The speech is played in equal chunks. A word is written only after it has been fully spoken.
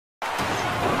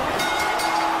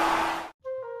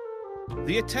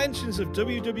The attentions of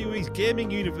WWE's gaming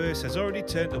universe has already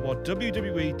turned to what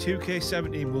WWE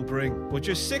 2K17 will bring. We're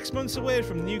just 6 months away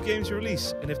from the new game's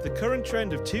release, and if the current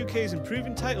trend of 2K's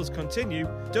improving titles continue,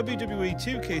 WWE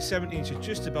 2K17 should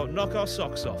just about knock our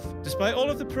socks off. Despite all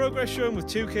of the progress shown with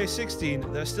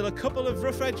 2K16, there are still a couple of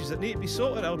rough edges that need to be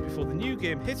sorted out before the new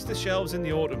game hits the shelves in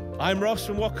the autumn. I'm Ross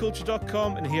from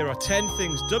WhatCulture.com, and here are 10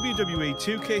 things WWE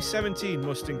 2K17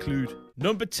 must include.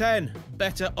 Number 10.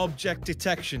 Better object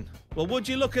detection. Well, would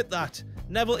you look at that?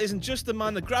 Neville isn't just the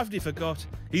man that gravity forgot,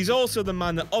 he's also the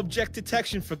man that object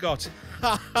detection forgot.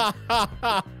 Ha ha ha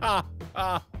ha ha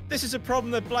ha. This is a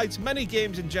problem that blights many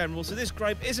games in general, so this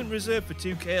gripe isn't reserved for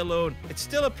 2K alone. It's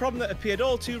still a problem that appeared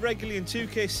all too regularly in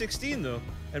 2K16 though,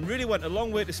 and really went a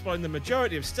long way to spoiling the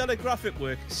majority of stellar graphic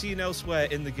work seen elsewhere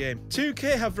in the game.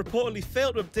 2K have reportedly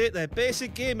failed to update their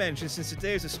basic game engine since the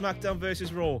days of SmackDown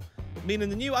vs. Raw, meaning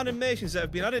the new animations that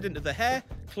have been added into the hair,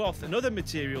 cloth and other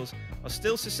materials are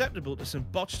still susceptible to some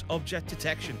botched object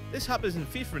detection. This happens in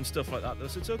FIFA and stuff like that though,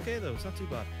 so it's okay though, it's not too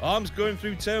bad. Arms going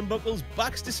through turnbuckles,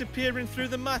 backs disappearing through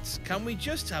the mats. Can we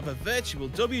just have a virtual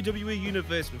WWE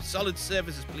universe with solid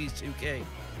services please, 2K?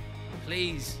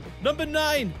 Please. Number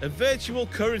 9, a virtual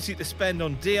currency to spend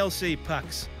on DLC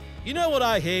packs. You know what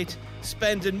I hate?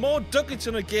 Spending more ducats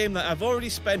on a game that I've already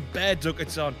spent bare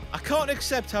ducats on. I can't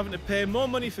accept having to pay more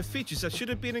money for features that should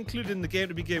have been included in the game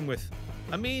to begin with.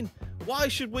 I mean, why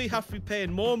should we have to be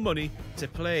paying more money to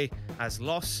play as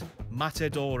Los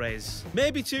Matadores?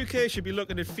 Maybe 2K should be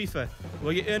looking at FIFA,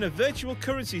 where you earn a virtual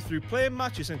currency through playing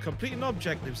matches and completing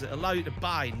objectives that allow you to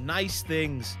buy nice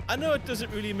things. I know it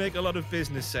doesn't really make a lot of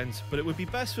business sense, but it would be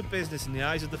best for business in the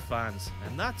eyes of the fans,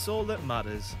 and that's all that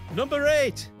matters. Number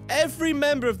 8. Every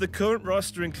member of the current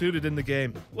roster included in the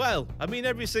game. Well, I mean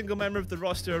every single member of the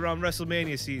roster around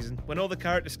WrestleMania season, when all the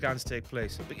character scans take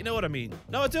place, but you know what I mean.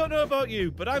 Now I don't know about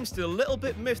you, but I'm still a little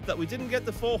bit miffed that we didn't get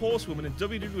the 4 horsewomen in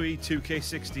WWE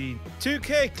 2K16.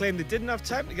 2K claimed they didn't have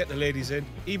time to get the ladies in,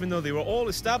 even though they were all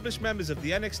established members of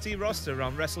the NXT roster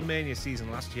around WrestleMania season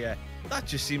last year. That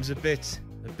just seems a bit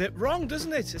wrong,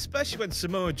 doesn't it? Especially when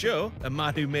Samoa Joe, a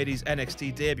man who made his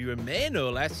NXT debut in May no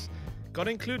less, got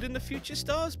included in the Future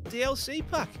Stars DLC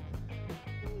pack.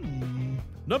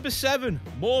 Number 7,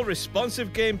 more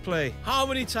responsive gameplay. How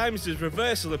many times does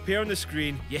reversal appear on the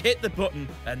screen, you hit the button,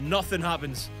 and nothing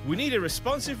happens? We need a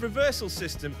responsive reversal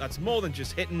system that's more than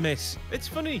just hit and miss. It's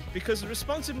funny, because the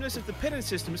responsiveness of the pinning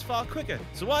system is far quicker,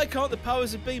 so why can't the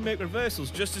powers that be make reversals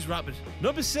just as rapid?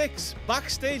 Number 6,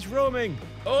 backstage roaming.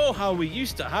 Oh, how we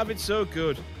used to have it so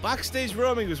good. Backstage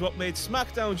roaming was what made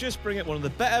SmackDown just bring it one of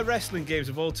the better wrestling games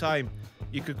of all time.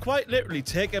 You could quite literally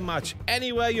take a match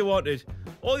anywhere you wanted.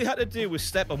 All you had to do was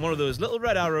step on one of those little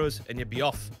red arrows and you'd be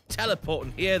off,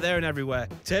 teleporting here, there and everywhere.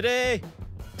 Today,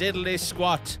 diddly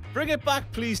squat. Bring it back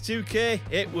please 2K,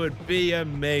 it would be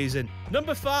amazing.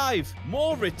 Number 5,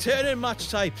 more returning match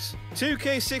types.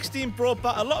 2K16 brought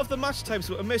back a lot of the match types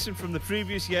that were missing from the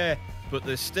previous year, but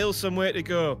there's still some way to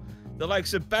go. The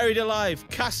likes of Buried Alive,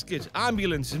 Casket,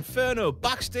 Ambulance, Inferno,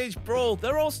 Backstage Brawl,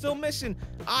 they're all still missing.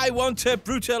 I want to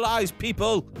brutalize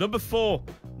people. Number 4,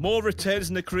 more returns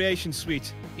in the creation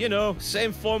suite. You know,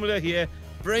 same formula here.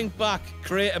 Bring back,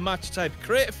 create a match type,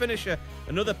 create a finisher,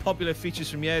 and other popular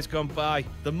features from years gone by.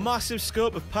 The massive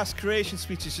scope of past creation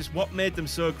suites is just what made them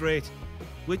so great.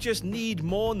 We just need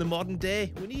more in the modern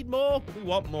day. We need more. We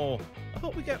want more. I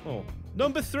hope we get more.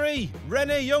 Number 3,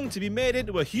 Renee Young to be made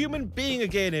into a human being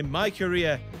again in My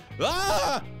Career.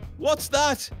 Ah! What's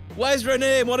that? Where's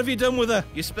Renee and what have you done with her?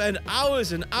 You spend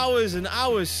hours and hours and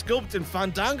hours sculpting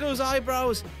Fandango's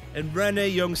eyebrows, and Renee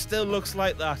Young still looks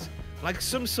like that. Like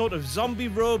some sort of zombie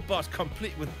robot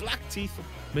complete with black teeth,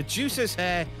 Medusa's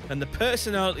hair, and the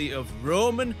personality of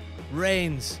Roman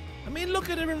Reigns. I mean, look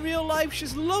at her in real life,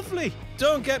 she's lovely.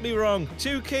 Don't get me wrong,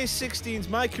 2K16's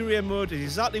My Career Mode is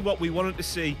exactly what we wanted to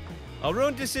see. Our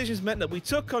own decisions meant that we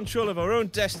took control of our own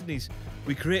destinies.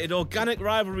 We created organic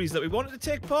rivalries that we wanted to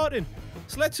take part in.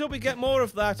 So let's hope we get more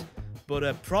of that, but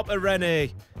a proper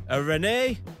Renee. A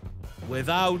Renee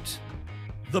without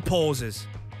the pauses.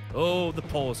 Oh, the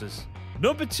pauses.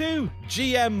 Number 2,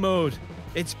 GM mode.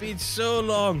 It's been so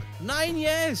long. 9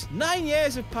 years. 9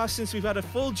 years have passed since we've had a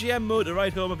full GM mode to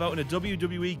write home about in a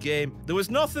WWE game. There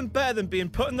was nothing better than being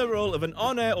put in the role of an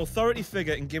on-air authority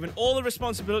figure and given all the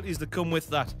responsibilities that come with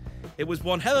that. It was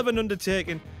one hell of an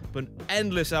undertaking, but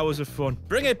endless hours of fun.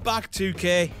 Bring it back,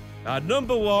 2K. At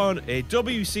number 1, a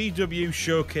WCW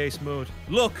Showcase mode.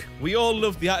 Look, we all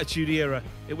loved the Attitude Era.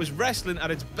 It was wrestling at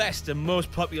its best and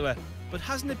most popular. but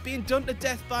hasn't it been done to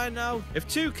death by now? If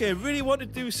 2K really want to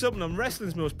do something on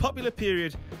wrestling's most popular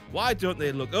period, why don't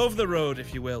they look over the road,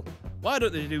 if you will? Why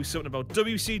don't they do something about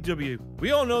WCW?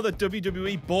 We all know that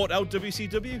WWE bought out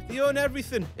WCW. They own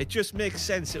everything. It just makes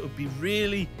sense. It would be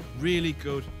really, really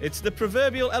good. It's the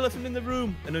proverbial elephant in the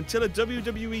room, and until a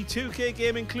WWE 2K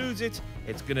game includes it,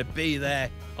 it's gonna be there.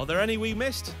 Are there any we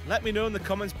missed? Let me know in the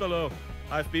comments below.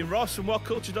 I've been Ross from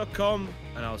WhatCulture.com,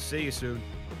 and I'll see you soon.